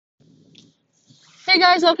Hey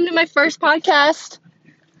guys, welcome to my first podcast.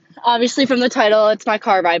 Obviously, from the title, it's my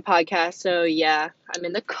car ride podcast. So, yeah, I'm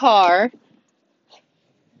in the car.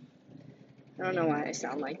 I don't know why I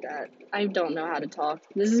sound like that. I don't know how to talk.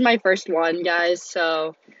 This is my first one, guys.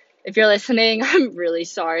 So, if you're listening, I'm really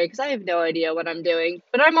sorry because I have no idea what I'm doing.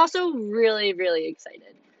 But I'm also really, really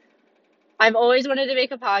excited. I've always wanted to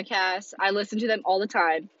make a podcast. I listen to them all the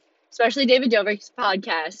time, especially David Dobrik's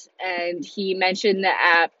podcast. And he mentioned the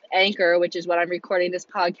app Anchor, which is what I'm recording this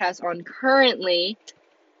podcast on currently.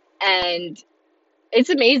 And it's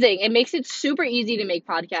amazing. It makes it super easy to make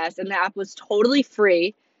podcasts, and the app was totally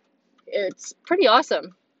free. It's pretty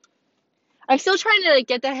awesome. I'm still trying to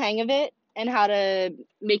get the hang of it and how to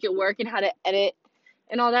make it work and how to edit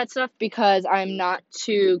and all that stuff because I'm not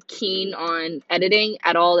too keen on editing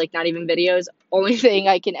at all, not even videos. Only thing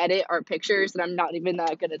I can edit are pictures, and I'm not even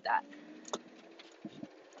that good at that.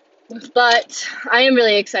 But I am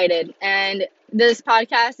really excited, and this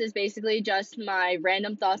podcast is basically just my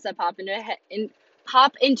random thoughts that pop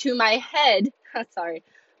into my head. Sorry,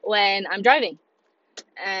 when I'm driving,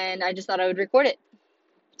 and I just thought I would record it.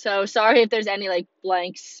 So sorry if there's any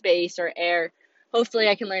blank space or air. Hopefully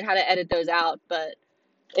I can learn how to edit those out, but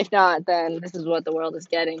if not, then this is what the world is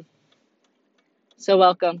getting. So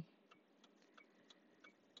welcome.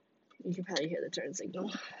 You can probably hear the turn signal.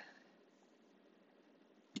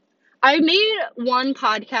 I made one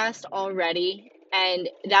podcast already, and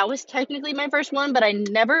that was technically my first one, but I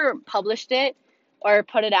never published it or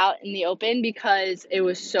put it out in the open because it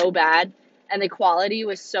was so bad and the quality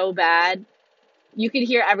was so bad. You could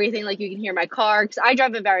hear everything, you can hear my car, because I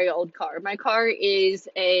drive a very old car. My car is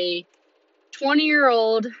a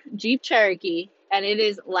 20-year-old Jeep Cherokee, and it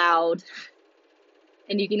is loud,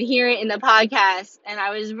 and you can hear it in the podcast, and I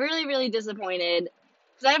was really, really disappointed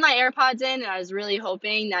because I had my AirPods in, and I was really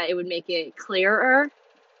hoping that it would make it clearer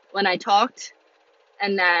when I talked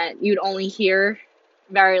and that you'd only hear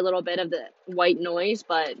very little bit of the white noise,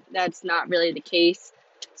 but that's not really the case.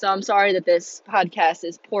 So I'm sorry that this podcast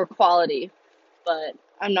is poor quality, but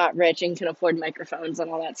I'm not rich and can afford microphones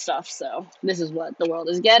and all that stuff, so this is what the world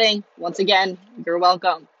is getting. Once again, you're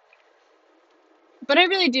welcome. But I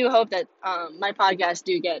really do hope that my podcasts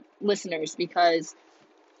do get listeners because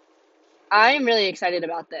I am really excited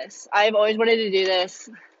about this. I've always wanted to do this.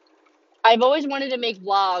 I've always wanted to make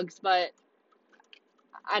vlogs, but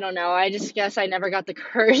I don't know. I just guess I never got the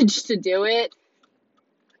courage to do it.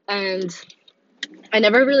 And I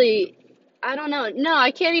never really, I don't know. No,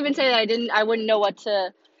 I can't even say that I wouldn't know what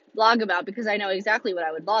to vlog about because I know exactly what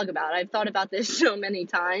I would vlog about. I've thought about this so many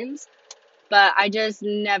times, but I just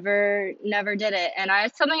never did it. And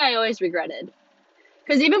it's something I always regretted.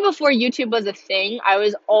 Because even before YouTube was a thing, I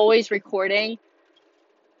was always recording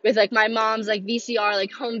with my mom's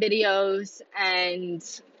VCR, home videos and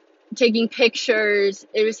taking pictures.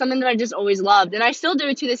 It was something that I just always loved. And I still do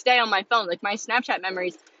it to this day on my phone. My Snapchat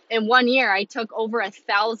memories. In 1 year, I took over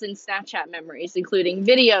 1,000 Snapchat memories, including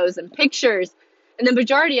videos and pictures. And the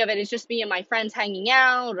majority of it is just me and my friends hanging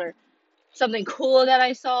out or something cool that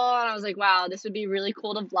I saw. And I was like, wow, this would be really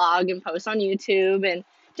cool to vlog and post on YouTube. And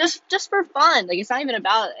just for fun. It's not even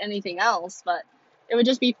about anything else, but it would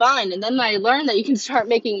just be fun. And then I learned that you can start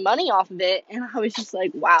making money off of it. And I was just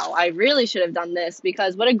like, wow, I really should have done this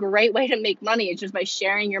because what a great way to make money. It's just by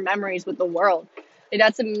sharing your memories with the world.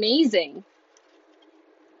 That's amazing.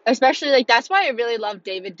 Especially that's why I really love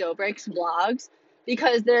David Dobrik's vlogs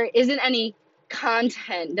because there isn't any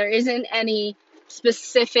content. There isn't any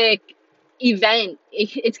specific event.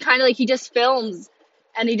 It's kind of he just films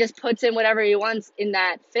and he just puts in whatever he wants in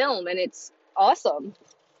that film, and it's awesome.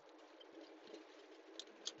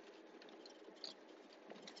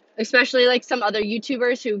 Especially some other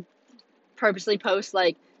YouTubers who purposely post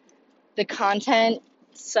the content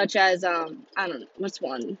such as I don't know what's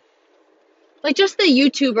one. Just the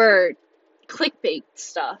YouTuber clickbait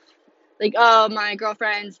stuff. Oh, my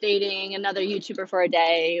girlfriend's dating another YouTuber for a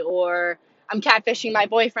day, or I'm catfishing my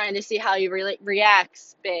boyfriend to see how he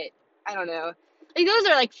reacts, but I don't know. Those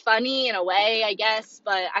are funny in a way, I guess,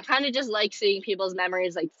 but I kind of just like seeing people's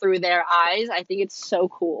memories through their eyes. I think it's so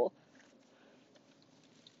cool.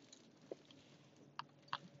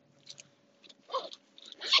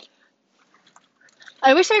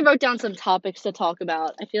 I wish I wrote down some topics to talk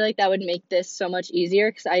about. I feel like that would make this so much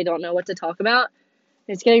easier because I don't know what to talk about.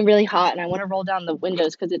 It's getting really hot, and I want to roll down the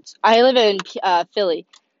windows because I live in Philly.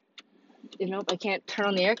 Nope, I can't turn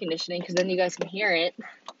on the air conditioning because then you guys can hear it.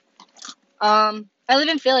 I live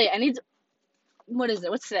in Philly, and what is it?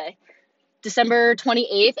 What's today? December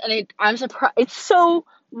 28th, and I'm surprised. It's so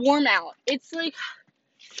warm out. It's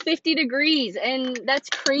 50 degrees, and that's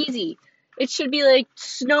crazy. It should be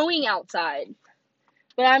snowing outside.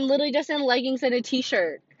 but I'm literally just in leggings and a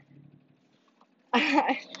t-shirt.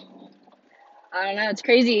 I don't know, it's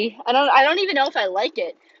crazy. I don't even know if I like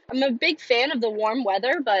it. I'm a big fan of the warm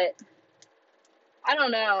weather, but I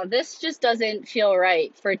don't know. This just doesn't feel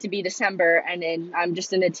right for it to be December and then I'm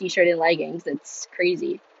just in a t-shirt and leggings. It's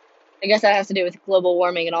crazy. I guess that has to do with global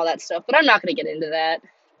warming and all that stuff, but I'm not going to get into that.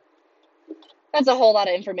 That's a whole lot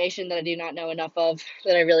of information that I do not know enough of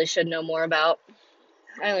that I really should know more about.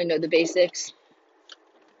 I only know the basics.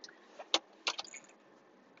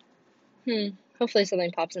 Hopefully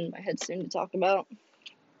something pops into my head soon to talk about.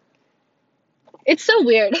 It's so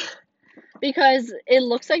weird because it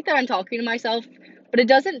looks like that I'm talking to myself, but it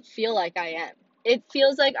doesn't feel like I am. It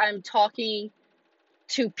feels like I'm talking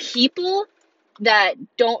to people that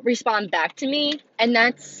don't respond back to me, and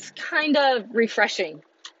that's kind of refreshing.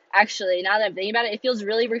 Actually, now that I'm thinking about it, it feels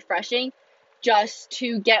really refreshing just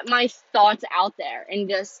to get my thoughts out there and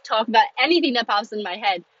just talk about anything that pops in my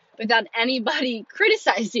head without anybody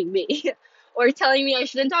criticizing me or telling me I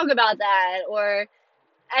shouldn't talk about that or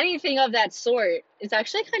anything of that sort. It's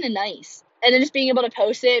actually kind of nice. And then just being able to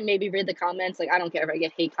post it, maybe read the comments. Like, I don't care if I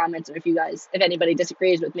get hate comments or if anybody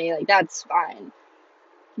disagrees with me, like, that's fine.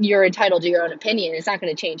 You're entitled to your own opinion. It's not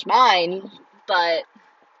going to change mine, but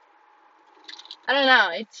I don't know.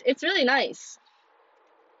 It's really nice.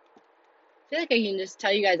 I feel like I can just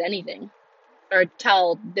tell you guys anything or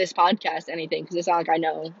tell this podcast anything because it's not like I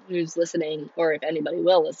know who's listening or if anybody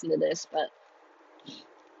will listen to this, but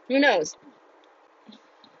who knows?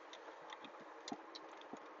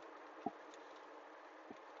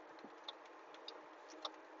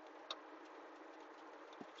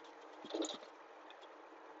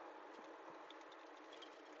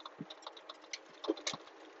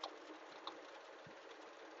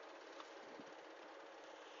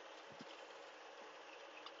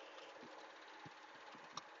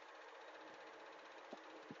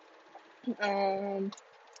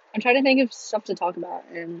 I'm trying to think of stuff to talk about,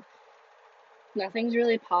 and nothing's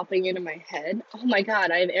really popping into my head. Oh my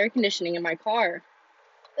God, I have air conditioning in my car.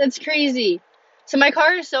 That's crazy. So my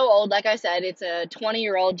car is so old, like I said, it's a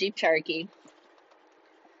 20-year-old Jeep Cherokee,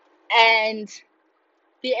 and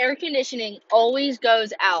the air conditioning always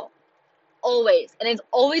goes out, always, and it's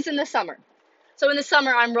always in the summer. So in the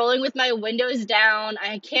summer, I'm rolling with my windows down.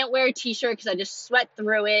 I can't wear a t-shirt because I just sweat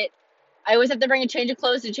through it. I always have to bring a change of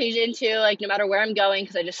clothes to change it into, like, no matter where I'm going,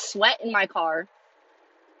 because I just sweat in my car.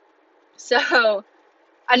 So,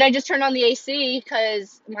 and I just turned on the AC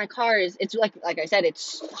because my car it's like I said,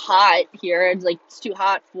 it's hot here. It's like, it's too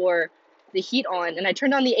hot for the heat on. And I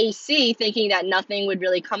turned on the AC thinking that nothing would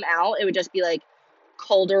really come out. It would just be like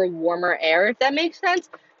colder, warmer air, if that makes sense.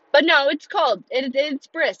 But no, it's cold. It's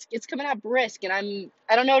brisk. It's coming out brisk. And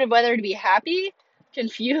I don't know whether to be happy,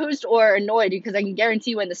 confused, or annoyed because I can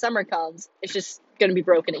guarantee when the summer comes, it's just going to be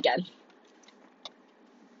broken again.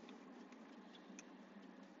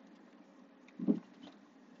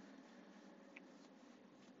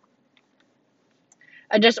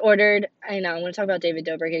 I just ordered, I know, I'm going to talk about David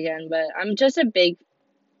Dobrik again, but I'm just a big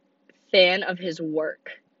fan of his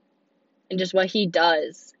work and just what he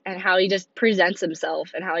does and how he just presents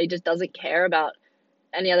himself and how he just doesn't care about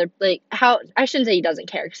any other, like, how, I shouldn't say he doesn't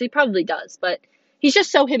care because he probably does, but he's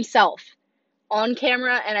just so himself on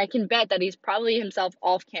camera, and I can bet that he's probably himself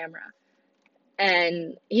off camera.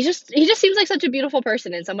 And he just seems like such a beautiful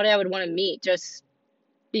person and somebody I would want to meet just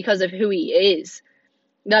because of who he is,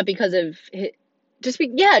 not because of his, just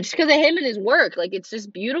because of him and his work. Like, it's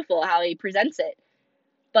just beautiful how he presents it.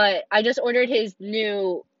 But I just ordered his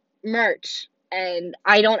new merch, and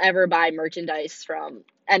I don't ever buy merchandise from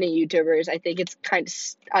any YouTubers. I think it's kind of,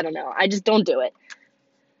 I don't know. I just don't do it.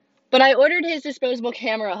 But I ordered his disposable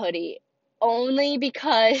camera hoodie only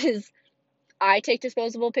because I take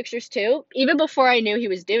disposable pictures too, even before I knew he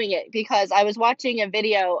was doing it, because I was watching a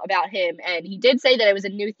video about him and he did say that it was a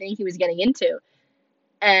new thing he was getting into.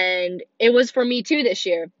 And it was for me too this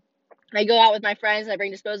year. I go out with my friends and I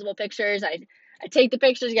bring disposable pictures. I take the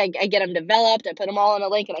pictures, I get them developed, I put them all in a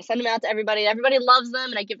link, and I send them out to everybody. Everybody loves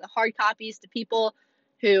them, and I give the hard copies to people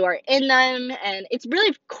who are in them, and it's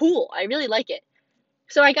really cool. I really like it.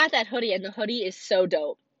 So I got that hoodie, and the hoodie is so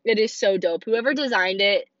dope. It is so dope. Whoever designed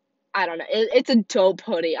it, I don't know. It's a dope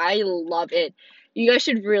hoodie. I love it. You guys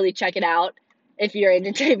should really check it out if you're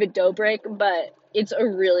into David Dobrik, but it's a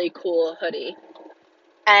really cool hoodie.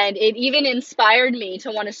 And it even inspired me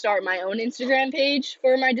to want to start my own Instagram page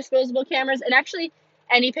for my disposable cameras and actually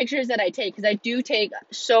any pictures that I take, because I do take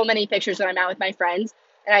so many pictures when I'm out with my friends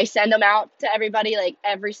and I send them out to everybody like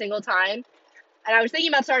every single time. And I was thinking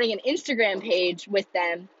about starting an Instagram page with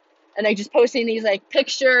them and like just posting these like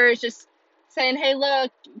pictures, just saying, hey,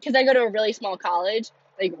 look, because I go to a really small college,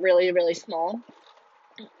 like really, really small.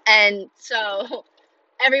 And so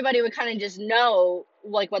everybody would kind of just know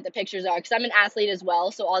like what the pictures are because I'm an athlete as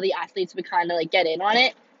well, so all the athletes would kind of like get in on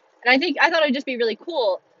it. And I thought it'd just be really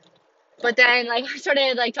cool. But then like I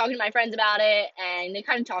started like talking to my friends about it and they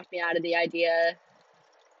kind of talked me out of the idea.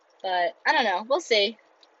 But I don't know. We'll see.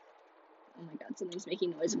 Oh my god, something's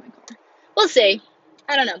making noise in my car. We'll see.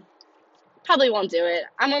 I don't know. Probably won't do it.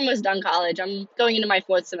 I'm almost done college. I'm going into my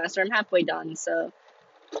fourth semester. I'm halfway done, so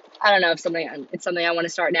I don't know if it's something I want to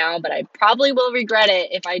start now, but I probably will regret it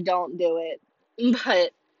if I don't do it.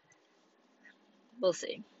 But we'll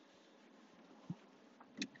see.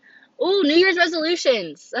 Oh, New Year's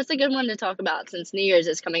resolutions. That's a good one to talk about since New Year's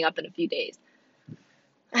is coming up in a few days.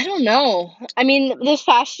 I don't know. I mean, this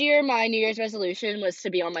past year, my New Year's resolution was to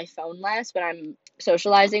be on my phone less when I'm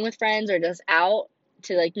socializing with friends or just out,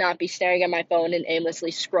 to like not be staring at my phone and aimlessly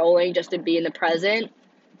scrolling, just to be in the present.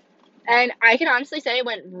 And I can honestly say it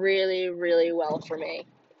went really, really well for me.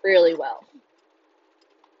 Really well.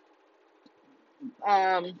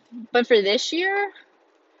 Um, but for this year,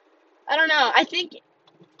 I don't know. I think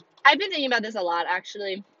I've been thinking about this a lot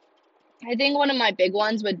actually. I think one of my big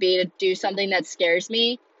ones would be to do something that scares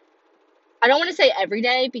me. I don't want to say every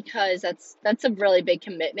day because that's a really big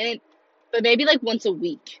commitment, but maybe like once a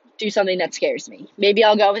week, do something that scares me. Maybe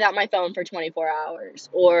I'll go without my phone for 24 hours,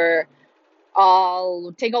 or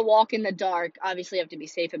I'll take a walk in the dark. Obviously, I have to be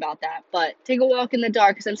safe about that, but take a walk in the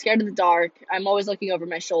dark because I'm scared of the dark. I'm always looking over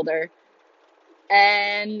my shoulder,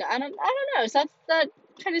 and I don't know. So that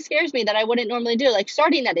kind of scares me that I wouldn't normally do, like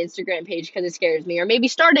starting that Instagram page because it scares me, or maybe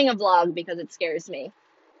starting a vlog because it scares me.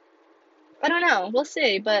 I don't know. We'll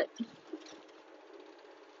see, but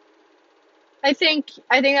I think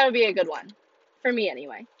that would be a good one for me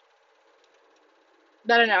anyway.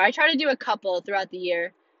 But I don't know. I try to do a couple throughout the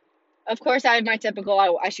year. Of course, I have my typical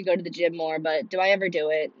I should go to the gym more, but do I ever do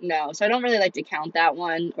it? No. So I don't really like to count that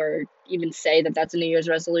one or even say that that's a New Year's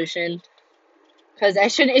resolution because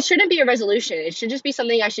it shouldn't be a resolution. It should just be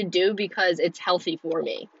something I should do because it's healthy for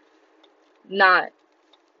me, not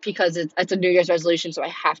because it's a New Year's resolution, so I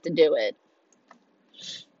have to do it.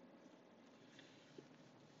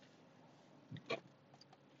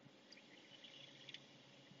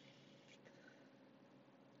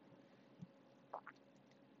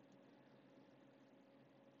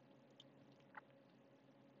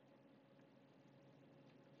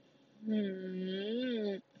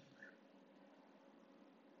 Hmm.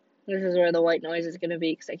 This is where the white noise is going to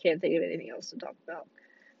be because I can't think of anything else to talk about.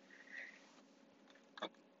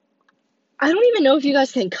 I don't even know if you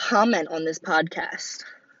guys can comment on this podcast.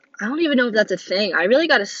 I don't even know if that's a thing. I really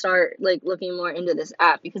got to start like looking more into this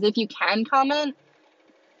app because if you can comment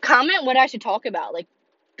what I should talk about, like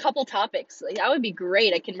couple topics. Like that would be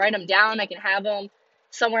great. I can write them down. I can have them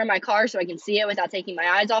somewhere in my car so I can see it without taking my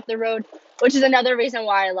eyes off the road, which is another reason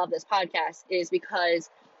why I love this podcast is because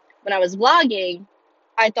when I was vlogging,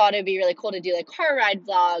 I thought it'd be really cool to do like car ride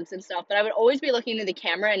vlogs and stuff, but I would always be looking into the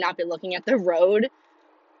camera and not be looking at the road.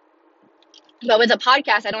 But with a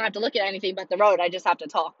podcast, I don't have to look at anything but the road. I just have to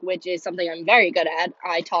talk, which is something I'm very good at.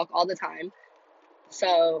 I talk all the time.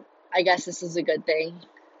 So I guess this is a good thing.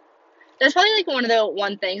 That's probably like one of the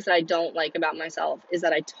one things that I don't like about myself is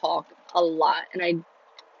that I talk a lot. And I,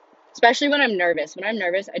 especially when I'm nervous. When I'm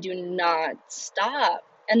nervous, I do not stop.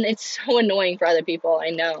 And it's so annoying for other people,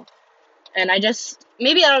 I know. And I just,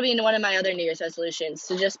 maybe that'll be one of my other New Year's resolutions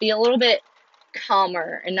to just be a little bit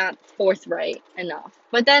calmer and not forthright enough.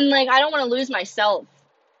 But then, like, I don't want to lose myself,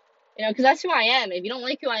 because that's who I am. If you don't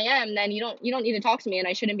like who I am, then you don't need to talk to me, and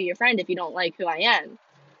I shouldn't be your friend if you don't like who I am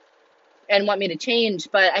and want me to change.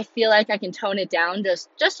 But I feel like I can tone it down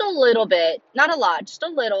just a little bit, not a lot, just a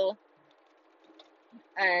little,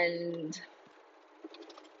 and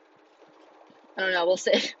I don't know. We'll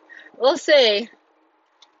see. We'll see.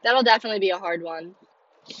 That'll definitely be a hard one.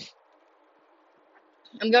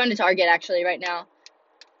 I'm going to Target actually right now,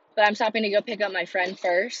 but I'm stopping to go pick up my friend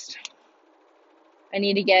first. I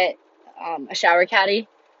need to get a shower caddy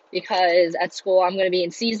because at school I'm going to be in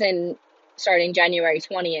season starting January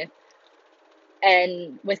 20th.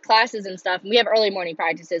 And with classes and stuff, we have early morning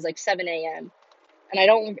practices like 7 a.m. And I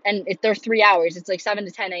don't, and if they're 3 hours, it's like 7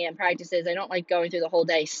 to 10 a.m. practices. I don't like going through the whole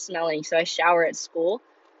day smelling, so I shower at school.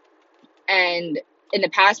 And in the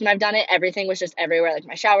past, when I've done it, everything was just everywhere, like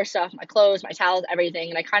my shower stuff, my clothes, my towels, everything.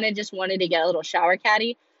 And I kind of just wanted to get a little shower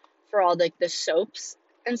caddy for all the soaps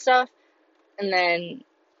and stuff. And then,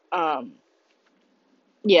 um,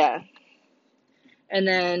 yeah. And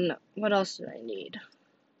then what else do I need?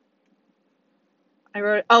 I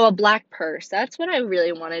wrote, oh, a black purse. That's what I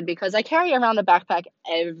really wanted because I carry around a backpack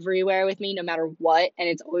everywhere with me, no matter what. And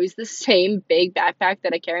it's always the same big backpack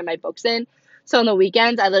that I carry my books in. So on the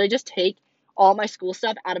weekends, I literally just take all my school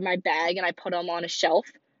stuff out of my bag and I put them on a shelf.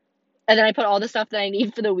 And then I put all the stuff that I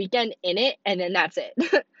need for the weekend in it. And then that's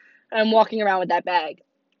it. I'm walking around with that bag.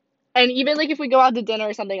 And even like if we go out to dinner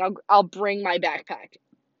or something, I'll bring my backpack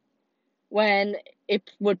when it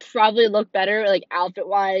would probably look better, like outfit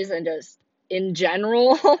wise and just in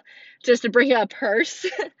general, just to bring a purse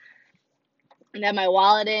and have my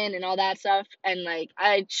wallet in and all that stuff. And like,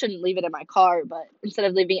 I shouldn't leave it in my car, but instead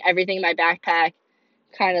of leaving everything in my backpack,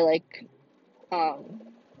 kind of like, um,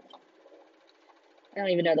 I don't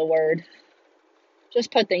even know the word,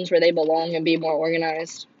 just put things where they belong and be more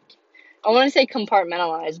organized. I want to say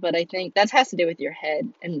compartmentalized, but I think that has to do with your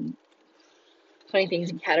head and putting things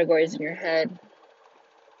in categories in your head.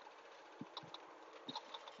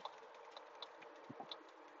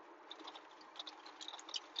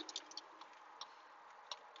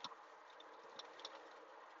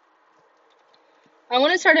 I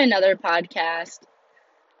want to start another podcast.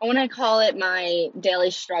 I want to call it my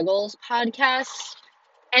Daily Struggles podcast.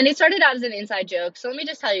 And it started out as an inside joke. So let me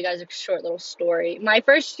just tell you guys a short little story. My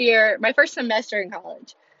first semester in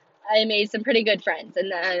college, I made some pretty good friends. And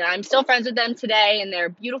then I'm still friends with them today. And they're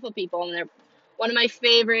beautiful people. And they're my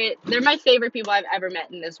favorite people I've ever met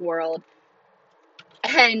in this world.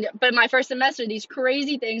 But my first semester, these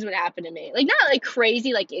crazy things would happen to me. Like, not like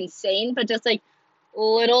crazy, like insane, but just like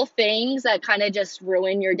little things that kind of just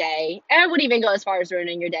ruin your day. And I wouldn't even go as far as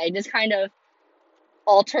ruining your day, just kind of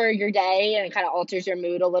alter your day and it kind of alters your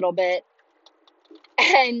mood a little bit.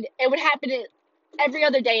 And it would happen every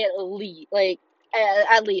other day at least, like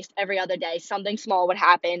at least every other day, something small would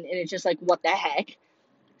happen, and it's just like, what the heck?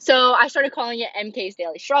 So I started calling it MK's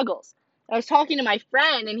Daily Struggles. I was talking to my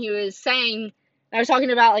friend, and I was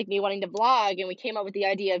talking about like me wanting to vlog, and we came up with the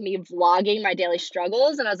idea of me vlogging my daily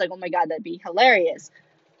struggles, and I was like, oh my God, that'd be hilarious.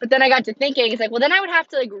 But then I got to thinking, it's like, well, then I would have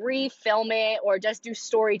to like refilm it or just do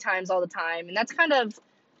story times all the time, and that's kind of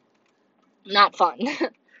not fun.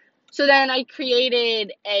 So then I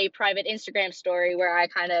created a private Instagram story where I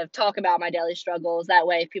kind of talk about my daily struggles. That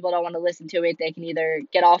way, if people don't want to listen to it, they can either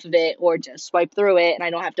get off of it or just swipe through it, and I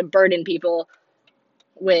don't have to burden people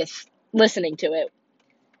with listening to it.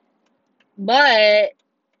 But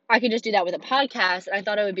I could just do that with a podcast, and I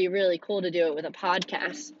thought it would be really cool to do it with a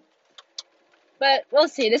podcast. But we'll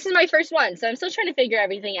see. This is my first one, so I'm still trying to figure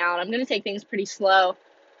everything out. I'm going to take things pretty slow,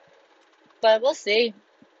 but we'll see.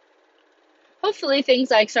 Hopefully,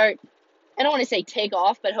 things like start, I don't want to say take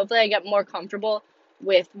off, but hopefully I get more comfortable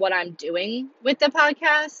with what I'm doing with the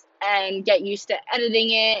podcast and get used to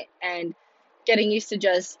editing it and getting used to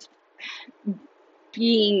just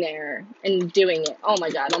being there and doing it. Oh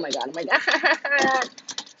my God, oh my God, oh my God.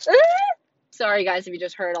 Sorry guys if you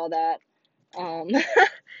just heard all that. Um,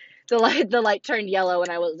 the light turned yellow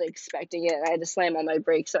and I wasn't expecting it. I had to slam on my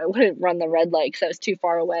brakes so I wouldn't run the red light because I was too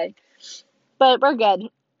far away. But we're good.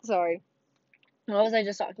 Sorry. What was I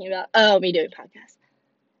just talking about? Oh, me doing podcasts.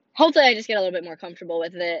 Hopefully I just get a little bit more comfortable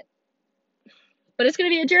with it. But it's going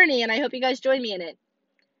to be a journey and I hope you guys join me in it.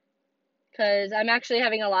 Because I'm actually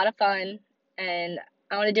having a lot of fun and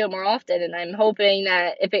I want to do it more often. And I'm hoping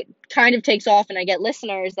that if it kind of takes off and I get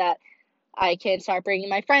listeners, that I can start bringing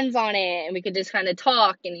my friends on it and we could just kind of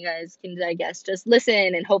talk and you guys can, I guess, just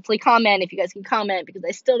listen and hopefully comment if you guys can comment because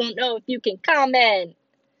I still don't know if you can comment.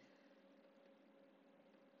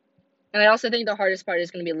 And I also think the hardest part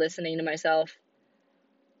is going to be listening to myself.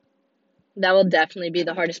 That will definitely be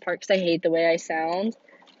the hardest part because I hate the way I sound.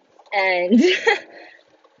 And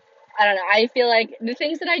I don't know. I feel like the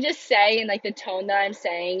things that I just say and like the tone that I'm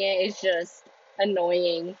saying it is just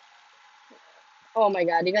annoying. Oh my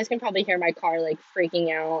God, you guys can probably hear my car like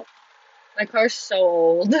freaking out. My car's so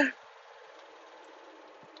old.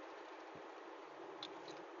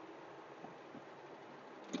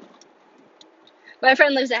 My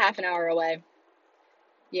friend lives a half an hour away.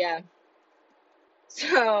 Yeah.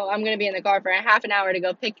 So I'm gonna be in the car for a half an hour to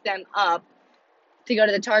go pick them up to go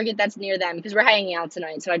to the Target that's near them because we're hanging out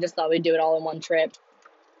tonight. So I just thought we'd do it all in one trip.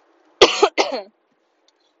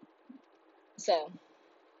 So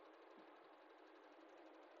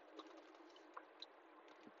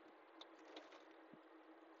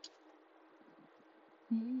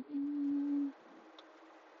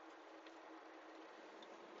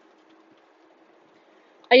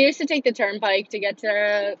I used to take the turnpike to get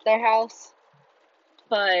to their house,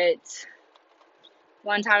 but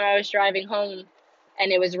one time I was driving home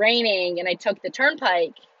and it was raining and I took the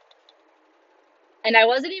turnpike and I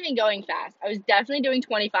wasn't even going fast. I was definitely doing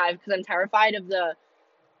 25 because I'm terrified of the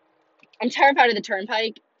I'm terrified of the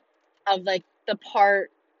turnpike, of like the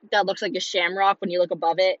part that looks like a shamrock when you look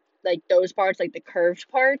above it, like those parts, like the curved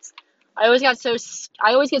parts. I always get so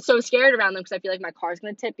scared around them because I feel like my car's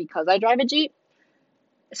gonna tip because I drive a Jeep.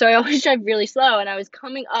 So I always drive really slow, and I was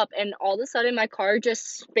coming up, and all of a sudden my car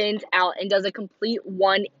just spins out and does a complete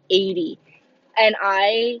 180, and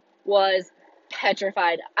I was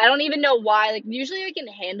petrified. I don't even know why. Like, usually I can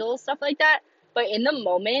handle stuff like that, but in the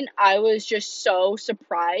moment, I was just so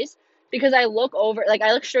surprised because I look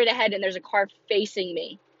straight ahead, and there's a car facing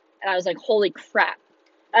me, and I was like, "Holy crap!"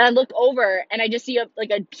 And I look over, and I just see a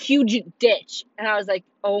huge ditch, and I was like,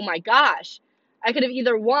 "Oh my gosh!" I could have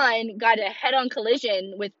either one got a head-on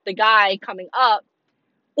collision with the guy coming up,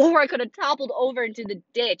 or I could have toppled over into the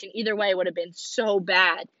ditch, and either way it would have been so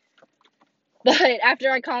bad. But after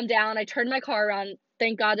I calmed down, I turned my car around.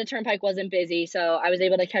 Thank God the turnpike wasn't busy, so I was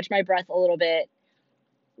able to catch my breath a little bit,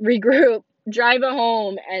 regroup, drive it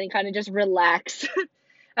home, and kind of just relax.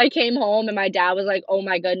 I came home and my dad was like, "Oh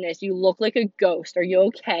my goodness, you look like a ghost. Are you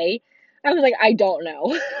okay?" I was like, "I don't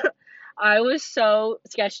know." I was so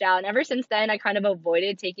sketched out. And ever since then, I kind of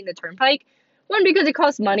avoided taking the turnpike. One, because it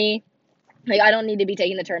costs money. Like, I don't need to be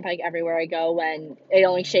taking the turnpike everywhere I go when it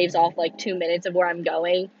only shaves off like 2 minutes of where I'm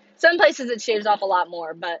going. Some places it shaves off a lot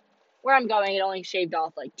more, but where I'm going, it only shaved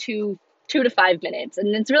off like 2 to 5 minutes,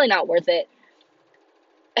 and it's really not worth it.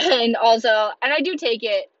 And also, and I do take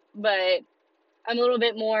it, but I'm a little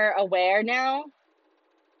bit more aware now.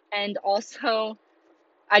 And also,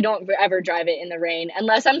 I don't ever drive it in the rain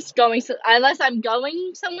unless I'm going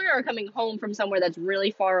somewhere or coming home from somewhere that's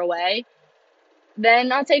really far away.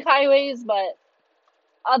 Then I'll take highways, but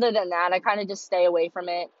other than that, I kind of just stay away from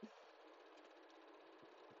it.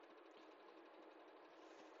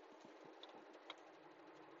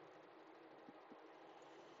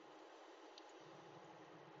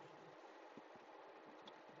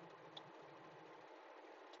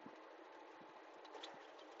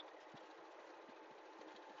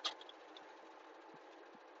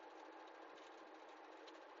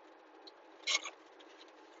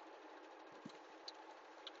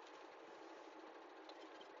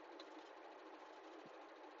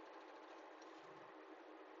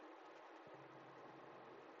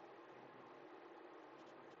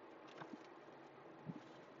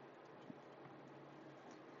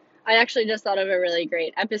 I actually just thought of a really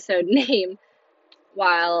great episode name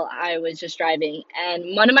while I was just driving,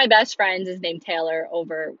 and one of my best friends is named Taylor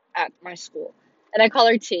over at my school, and I call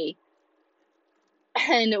her T.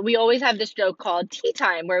 And we always have this joke called tea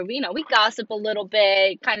time where we gossip a little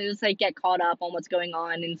bit, kind of just like get caught up on what's going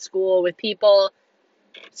on in school with people.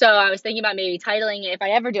 So I was thinking about maybe titling it, if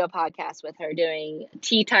I ever do a podcast with her, doing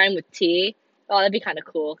tea time with T. Oh, that'd be kind of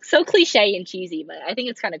cool. So cliche and cheesy, but I think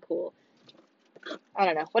it's kind of cool. I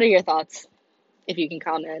don't know. What are your thoughts? If you can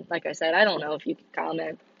comment. Like I said, I don't know if you can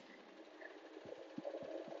comment.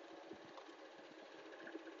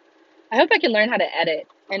 I hope I can learn how to edit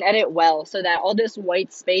and edit well so that all this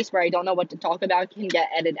white space where I don't know what to talk about can get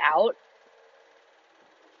edited out.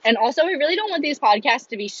 And also, I really don't want these podcasts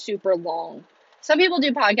to be super long. Some people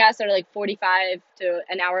do podcasts that are like 45 to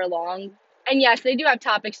an hour long. And yes, they do have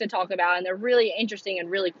topics to talk about, and they're really interesting and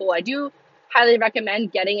really cool. I do highly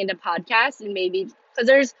recommend getting into podcasts, and maybe because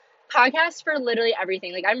there's podcasts for literally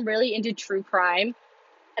everything. Like, I'm really into true crime,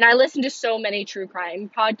 and I listen to so many true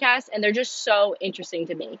crime podcasts, and they're just so interesting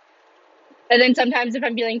to me. And then sometimes if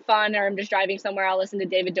I'm feeling fun or I'm just driving somewhere, I'll listen to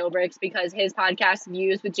David Dobrik's because his podcast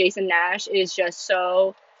Views with Jason Nash is just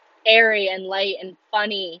so airy and light and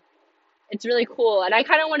funny. It's really cool. And I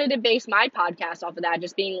kind of wanted to base my podcast off of that,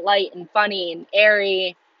 just being light and funny and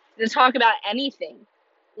airy, to talk about anything,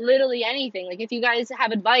 literally anything. Like, if you guys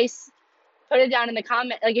have advice, put it down in the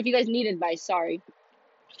comment. Like, if you guys need advice, sorry.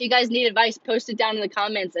 If you guys need advice, post it down in the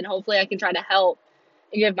comments, and hopefully I can try to help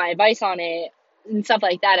and give my advice on it and stuff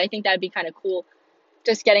like that. I think that'd be kind of cool.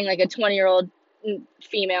 Just getting like a 20-year-old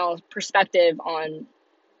female perspective on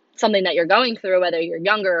something that you're going through, whether you're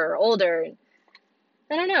younger or older.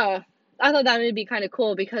 I don't know. I thought that would be kind of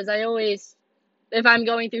cool because I always, if I'm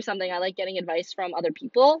going through something, I like getting advice from other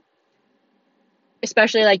people,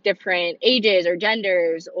 especially like different ages or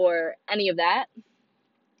genders or any of that.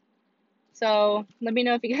 So let me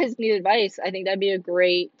know if you guys need advice. I think that'd be a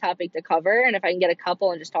great topic to cover. And if I can get a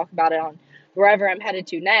couple and just talk about it on wherever I'm headed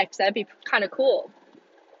to next, that'd be kind of cool.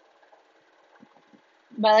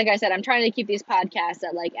 But like I said, I'm trying to keep these podcasts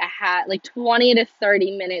at like 20 to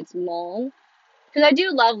 30 minutes long. Because I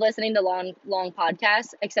do love listening to long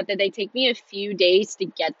podcasts, except that they take me a few days to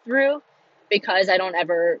get through because I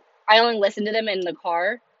only listen to them in the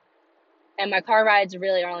car. And my car rides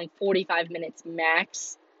really are only 45 minutes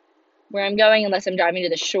max. where I'm going unless I'm driving to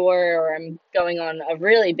the shore or I'm going on a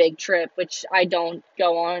really big trip, which I don't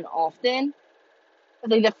go on often. I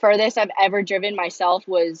think the furthest I've ever driven myself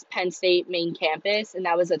was Penn State main campus, and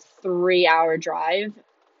that was a 3 hour drive.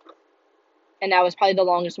 And that was probably the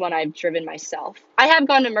longest one I've driven myself. I have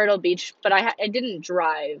gone to Myrtle Beach, but I didn't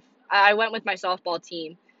drive. I went with my softball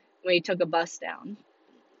team. We took a bus down.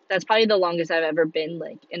 That's probably the longest I've ever been,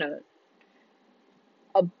 like in a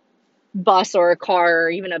bus or a car or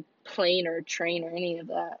even a plane or a train or any of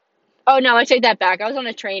that. Oh no, I take that back. I was on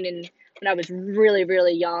a train when I was really,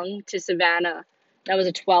 really young to Savannah. That was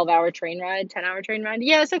a 12-hour train ride, 10-hour train ride.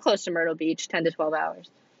 Yeah, so close to Myrtle Beach, 10 to 12 hours.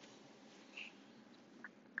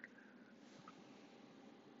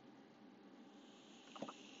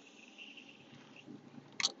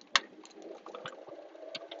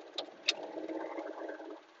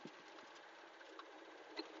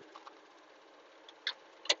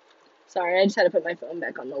 Sorry, I just had to put my phone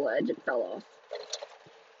back on the ledge. It fell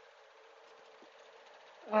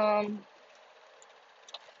off. Um,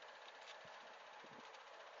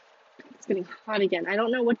 it's getting hot again. I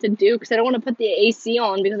don't know what to do because I don't want to put the AC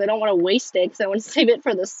on because I don't want to waste it because I want to save it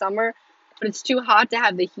for the summer. But it's too hot to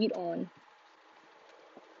have the heat on.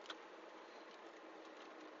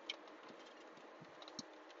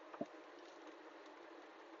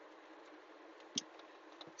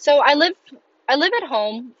 So I live at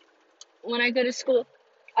home when I go to school.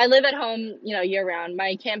 I live at home, year round.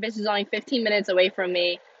 My campus is only 15 minutes away from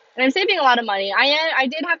me, and I'm saving a lot of money. I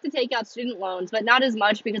did have to take out student loans, but not as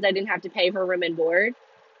much because I didn't have to pay for room and board.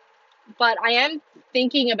 But I am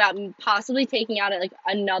thinking about possibly taking out like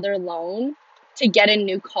another loan to get a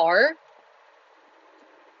new car,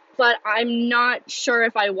 but I'm not sure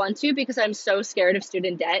if I want to because I'm so scared of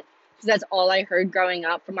student debt. Because that's all I heard growing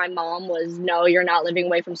up from my mom was, no, you're not living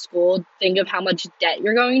away from school. Think of how much debt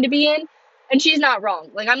you're going to be in. And she's not wrong.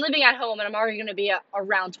 Like, I'm living at home and I'm already going to be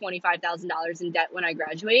around $25,000 in debt when I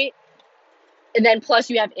graduate. And then plus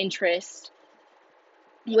you have interest,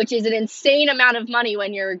 which is an insane amount of money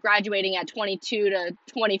when you're graduating at 22 to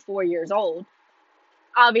 24 years old.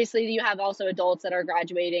 Obviously, you have also adults that are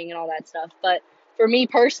graduating and all that stuff. But for me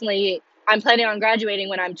personally, I'm planning on graduating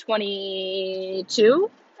when I'm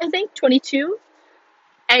 22, I think, 22.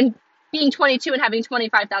 And being 22 and having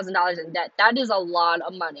 $25,000 in debt, that is a lot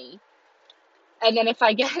of money. And then if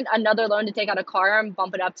I get another loan to take out a car, I'm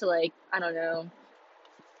bumping up to like, I don't know,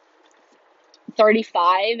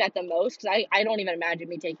 35 at the most. Because I don't even imagine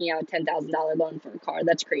me taking out a $10,000 loan for a car.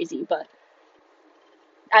 That's crazy. But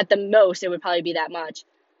at the most, it would probably be that much.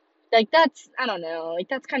 Like, that's, I don't know, like,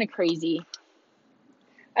 that's kind of crazy.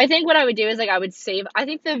 I think what I would do is like I would save. I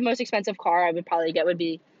think the most expensive car I would probably get would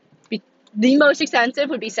be the most expensive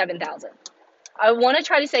would be 7,000. I want to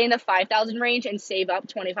try to stay in the 5,000 range and save up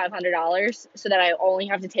 $2,500 so that I only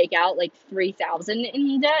have to take out like 3,000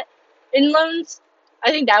 in debt in loans.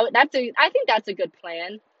 I think that's a good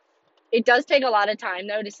plan. It does take a lot of time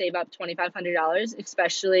though to save up $2,500,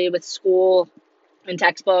 especially with school and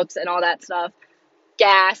textbooks and all that stuff.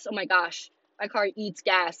 Gas, oh my gosh, my car eats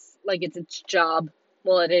gas like it's its job.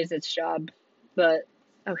 Well, it is its job, but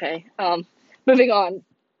okay. Moving on.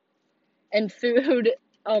 And food,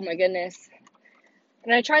 oh my goodness.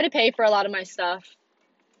 And I try to pay for a lot of my stuff,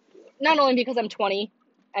 not only because I'm 20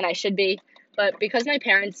 and I should be, but because my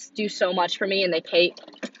parents do so much for me and they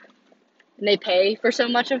pay for so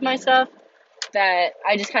much of my stuff that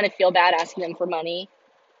I just kind of feel bad asking them for money.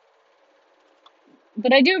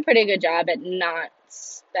 But I do a pretty good job at not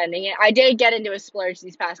spending it. I did get into a splurge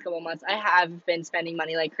these past couple months. I have been spending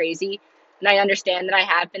money like crazy, and I understand that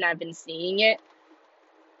I've been seeing it.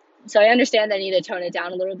 So I understand that I need to tone it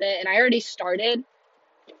down a little bit, and I already started.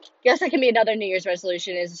 Guess that can be another New Year's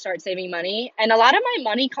resolution is to start saving money. And a lot of my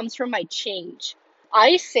money comes from my change.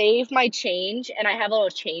 I save my change and I have a little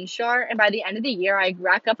change jar, and by the end of the year I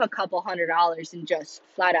rack up a couple $100s in just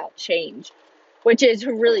flat out change, which is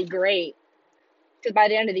really great because by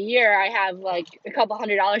the end of the year I have like a couple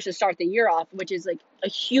 $100s to start the year off, which is like a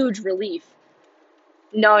huge relief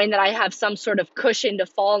knowing that I have some sort of cushion to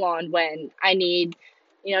fall on when I need,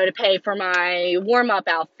 to pay for my warm up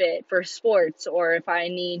outfit for sports, or if I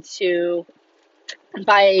need to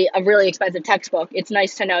buy a really expensive textbook. It's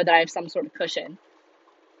nice to know that I have some sort of cushion.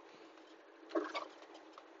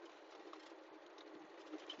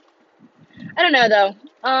 I don't know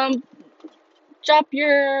though. Drop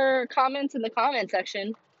your comments in the comment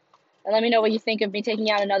section and let me know what you think of me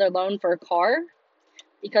taking out another loan for a car,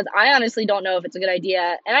 because I honestly don't know if it's a good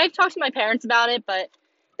idea. And I've talked to my parents about it, but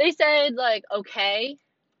they said like okay,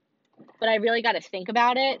 but I really got to think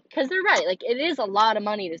about it because they're right. Like, it is a lot of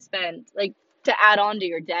money to spend, like, to add on to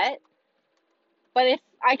your debt. But if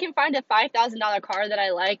I can find a $5,000 car that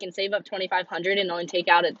I like and save up 2,500 and only take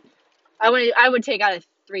out I would take out a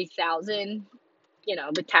 3,000,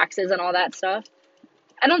 with taxes and all that stuff.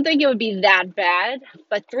 I don't think it would be that bad,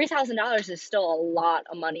 but $3,000 is still a lot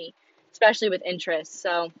of money, especially with interest.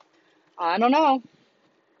 So I don't know.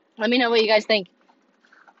 Let me know what you guys think,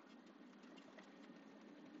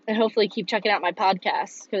 and hopefully keep checking out my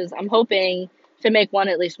podcasts because I'm hoping to make one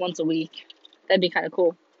at least once a week. That'd be kind of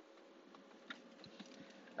cool.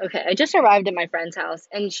 Okay, I just arrived at my friend's house,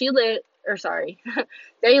 and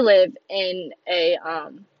they live in a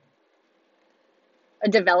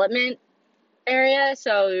development area,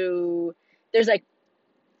 so there's like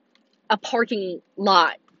a parking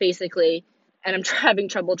lot basically, and I'm having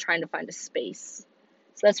trouble trying to find a space.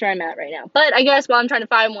 So that's where I'm at right now. But I guess while I'm trying to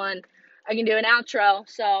find one, I can do an outro.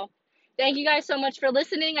 So thank you guys so much for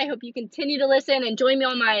listening. I hope you continue to listen and join me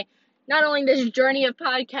on my not only this journey of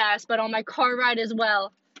podcasts, but on my car ride as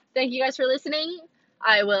well. Thank you guys for listening.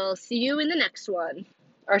 I will see you in the next one.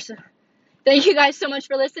 Thank you guys so much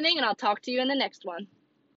for listening, and I'll talk to you in the next one.